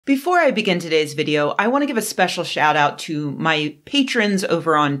Before I begin today's video, I want to give a special shout out to my patrons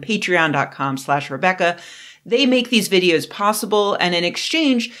over on patreon.com/Rebecca. They make these videos possible, and in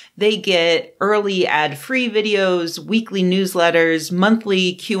exchange, they get early ad-free videos, weekly newsletters,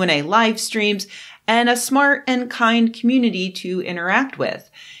 monthly Q&A live streams, and a smart and kind community to interact with.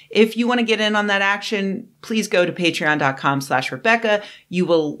 If you want to get in on that action, please go to patreon.com/Rebecca. You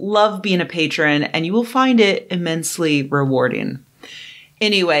will love being a patron, and you will find it immensely rewarding.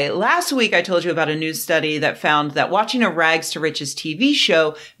 Anyway, last week I told you about a new study that found that watching a rags to riches TV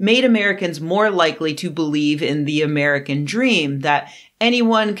show made Americans more likely to believe in the American dream, that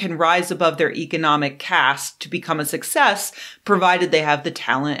anyone can rise above their economic caste to become a success, provided they have the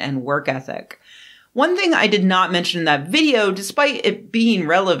talent and work ethic. One thing I did not mention in that video, despite it being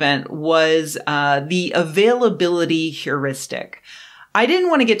relevant, was the availability heuristic. I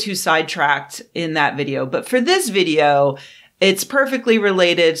didn't want to get too sidetracked in that video, but for this video, it's perfectly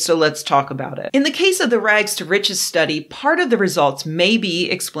related, so let's talk about it. In the case of the rags to riches study, part of the results may be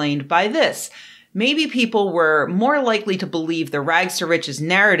explained by this. Maybe people were more likely to believe the rags to riches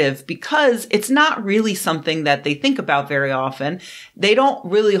narrative because it's not really something that they think about very often. They don't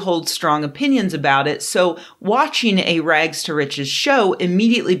really hold strong opinions about it. So watching a rags to riches show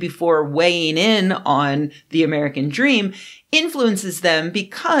immediately before weighing in on the American dream influences them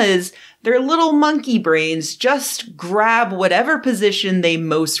because their little monkey brains just grab whatever position they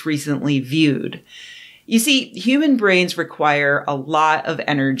most recently viewed. You see, human brains require a lot of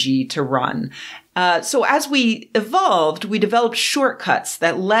energy to run. So as we evolved, we developed shortcuts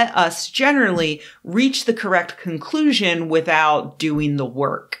that let us generally reach the correct conclusion without doing the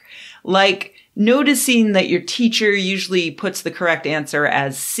work. Like noticing that your teacher usually puts the correct answer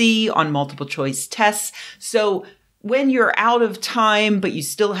as C on multiple choice tests. So when you're out of time, but you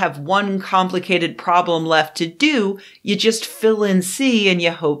still have one complicated problem left to do, you just fill in C and you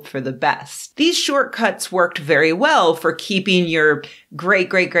hope for the best. These shortcuts worked very well for keeping your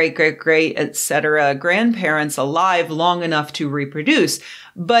great, etc. grandparents alive long enough to reproduce.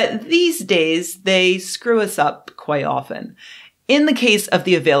 But these days, they screw us up quite often. In the case of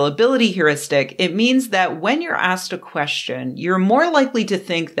the availability heuristic, it means that when you're asked a question, you're more likely to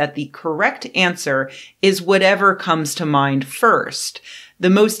think that the correct answer is whatever comes to mind first, the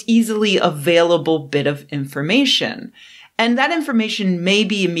most easily available bit of information. And that information may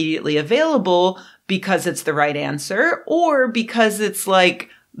be immediately available because it's the right answer or because it's like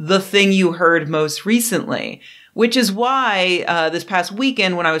the thing you heard most recently. Which is why this past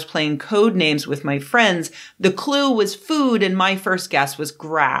weekend when I was playing code names with my friends, the clue was food and my first guess was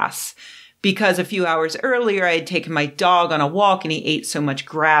grass. Because a few hours earlier I had taken my dog on a walk and he ate so much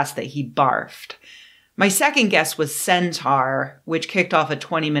grass that he barfed. My second guess was centaur, which kicked off a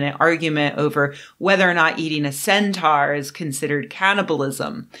 20-minute argument over whether or not eating a centaur is considered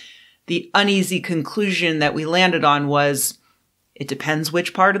cannibalism. The uneasy conclusion that we landed on was, it depends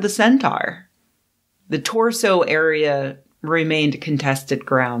which part of the centaur. The torso area remained contested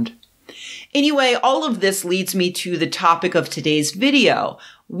ground. Anyway, all of this leads me to the topic of today's video.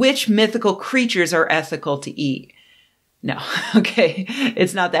 Which mythical creatures are ethical to eat? No, okay,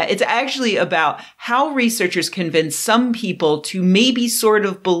 it's not that. It's actually about how researchers convince some people to maybe sort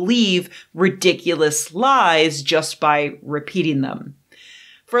of believe ridiculous lies just by repeating them.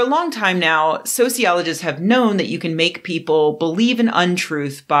 For a long time now, sociologists have known that you can make people believe an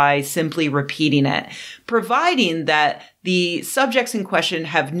untruth by simply repeating it, providing that the subjects in question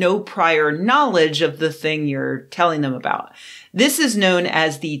have no prior knowledge of the thing you're telling them about. This is known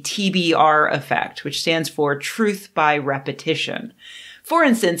as the TBR effect, which stands for truth by repetition. For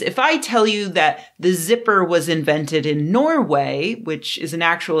instance, if I tell you that the zipper was invented in Norway, which is an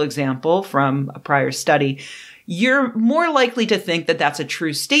actual example from a prior study, you're more likely to think that that's a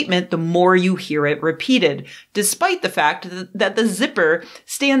true statement the more you hear it repeated, despite the fact that the zipper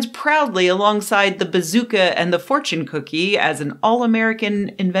stands proudly alongside the bazooka and the fortune cookie as an all-American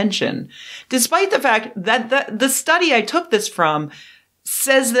invention. Despite the fact that the study I took this from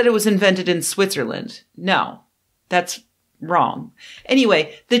says that it was invented in Switzerland. No, that's wrong.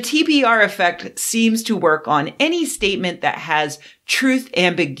 Anyway, the TBR effect seems to work on any statement that has truth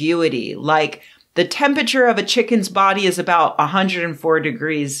ambiguity, like the temperature of a chicken's body is about 104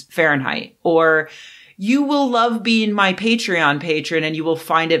 degrees Fahrenheit, or you will love being my Patreon patron and you will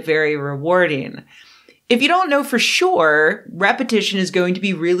find it very rewarding. If you don't know for sure, repetition is going to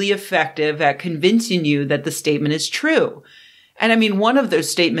be really effective at convincing you that the statement is true. And I mean, one of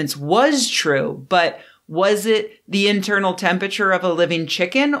those statements was true, but was it the internal temperature of a living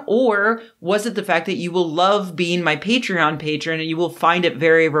chicken, or was it the fact that you will love being my Patreon patron and you will find it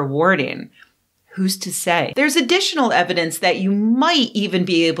very rewarding? Who's to say? There's additional evidence that you might even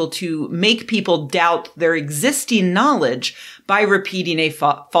be able to make people doubt their existing knowledge by repeating a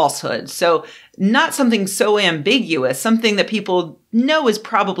falsehood. So not something so ambiguous, something that people know is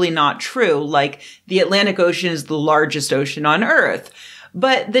probably not true, like the Atlantic Ocean is the largest ocean on Earth.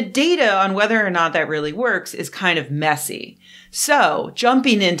 But the data on whether or not that really works is kind of messy. So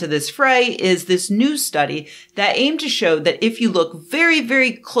jumping into this fray is this new study that aimed to show that if you look very,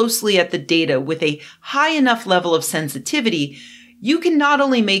 very closely at the data with a high enough level of sensitivity, you can not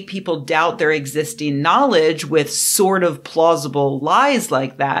only make people doubt their existing knowledge with sort of plausible lies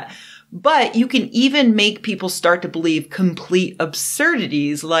like that, but you can even make people start to believe complete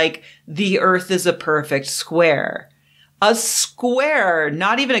absurdities like the Earth is a perfect square. A square,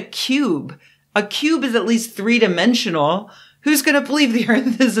 not even a cube. A cube is at least three-dimensional. Who's going to believe the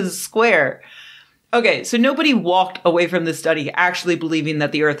Earth is a square? Okay, so nobody walked away from this study actually believing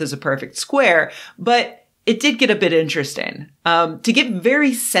that the Earth is a perfect square, but it did get a bit interesting. To get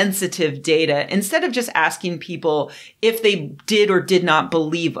very sensitive data, instead of just asking people if they did or did not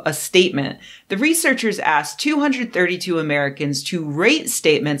believe a statement, the researchers asked 232 Americans to rate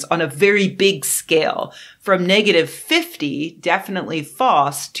statements on a very big scale, from -50, definitely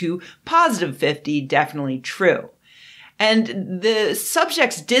false, to +50, definitely true. And the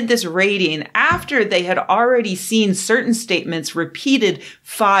subjects did this rating after they had already seen certain statements repeated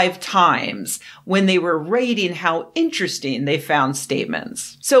 5 times when they were rating how interesting they found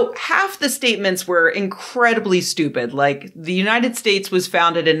statements. So half the statements were incredibly stupid, like the United States was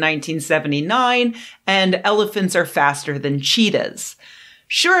founded in 1979 and elephants are faster than cheetahs.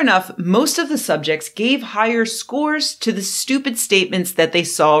 Sure enough, most of the subjects gave higher scores to the stupid statements that they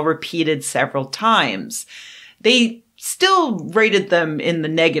saw repeated several times. They still rated them in the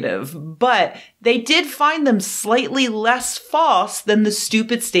negative, but they did find them slightly less false than the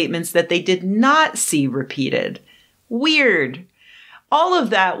stupid statements that they did not see repeated. Weird. All of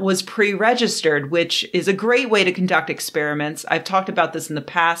that was pre-registered, which is a great way to conduct experiments. I've talked about this in the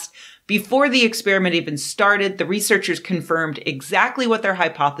past. Before the experiment even started, the researchers confirmed exactly what their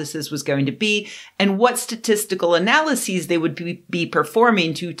hypothesis was going to be and what statistical analyses they would be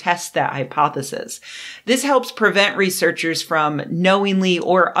performing to test that hypothesis. This helps prevent researchers from knowingly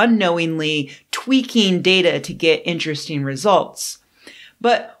or unknowingly tweaking data to get interesting results.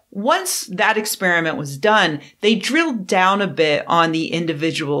 But once that experiment was done, they drilled down a bit on the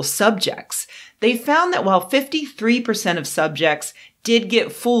individual subjects. They found that while 53% of subjects did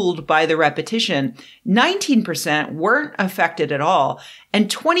get fooled by the repetition, 19% weren't affected at all, and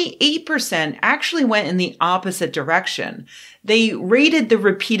 28% actually went in the opposite direction. They rated the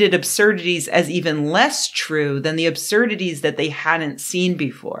repeated absurdities as even less true than the absurdities that they hadn't seen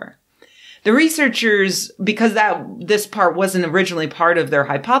before. The researchers, because this part wasn't originally part of their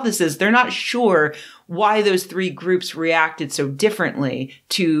hypothesis, they're not sure why those 3 groups reacted so differently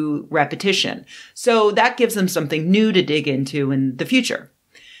to repetition. So that gives them something new to dig into in the future.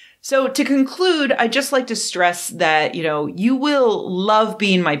 So to conclude, I'd just like to stress that, you will love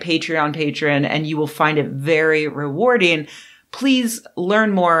being my Patreon patron and you will find it very rewarding. Please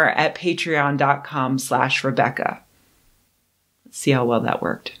learn more at patreon.com/Rebecca. Let's see how well that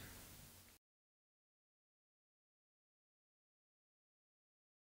worked.